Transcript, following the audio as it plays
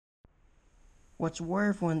what's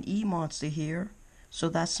worth when E-Monster here. So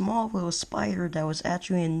that small little spider that was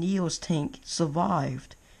actually in Neo's tank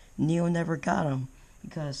survived. Neo never got him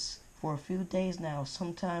because for a few days now,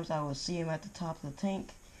 sometimes I would see him at the top of the tank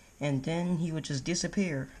and then he would just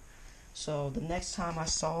disappear. So the next time I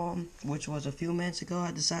saw him, which was a few minutes ago,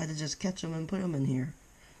 I decided to just catch him and put him in here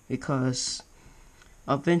because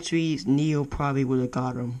eventually Neo probably would have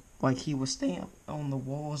got him. Like he was staying on the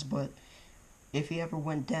walls, but if he ever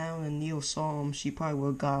went down and Neo saw him, she probably would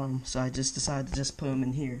have got him. So I just decided to just put him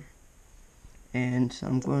in here. And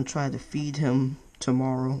I'm going to try to feed him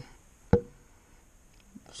tomorrow.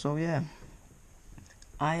 So yeah.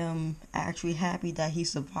 I am actually happy that he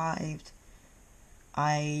survived.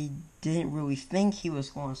 I didn't really think he was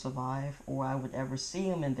going to survive or I would ever see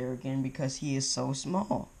him in there again because he is so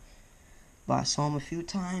small. But I saw him a few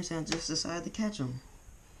times and I just decided to catch him.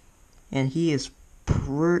 And he is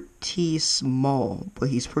pretty small, but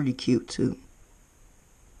he's pretty cute too.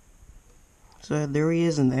 So there he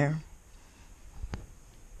is in there.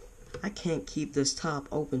 I can't keep this top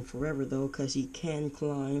open forever though because he can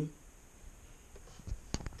climb.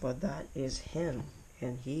 But that is him,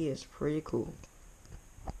 and he is pretty cool.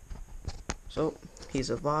 So, he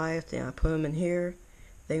survived, and I put him in here.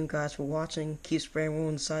 Thank you guys for watching. Keep spraying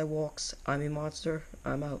on the sidewalks. I'm E-Monster.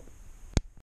 I'm out.